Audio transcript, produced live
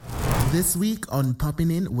This week on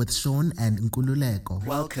Popping In with Sean and Nkululeko.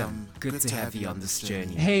 Welcome. Good to have you on this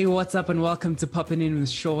journey. Hey, what's up and welcome to Popping In with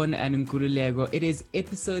Sean and Nkululeko. It is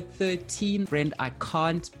episode 13. Friend, I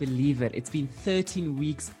can't believe it. It's been 13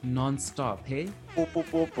 weeks non-stop, hey? I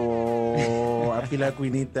feel like we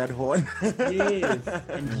need that horn. Yes.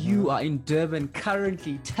 And you are in Durban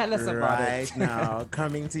currently. Tell us about it. Right now,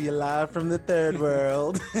 coming to you live from the third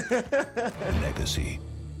world. Legacy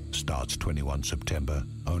starts 21 September,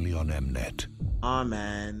 only on Mnet. Oh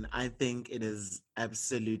man, I think it is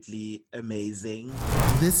absolutely amazing.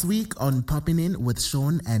 This week on Popping In with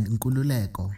Sean and Nkululeko.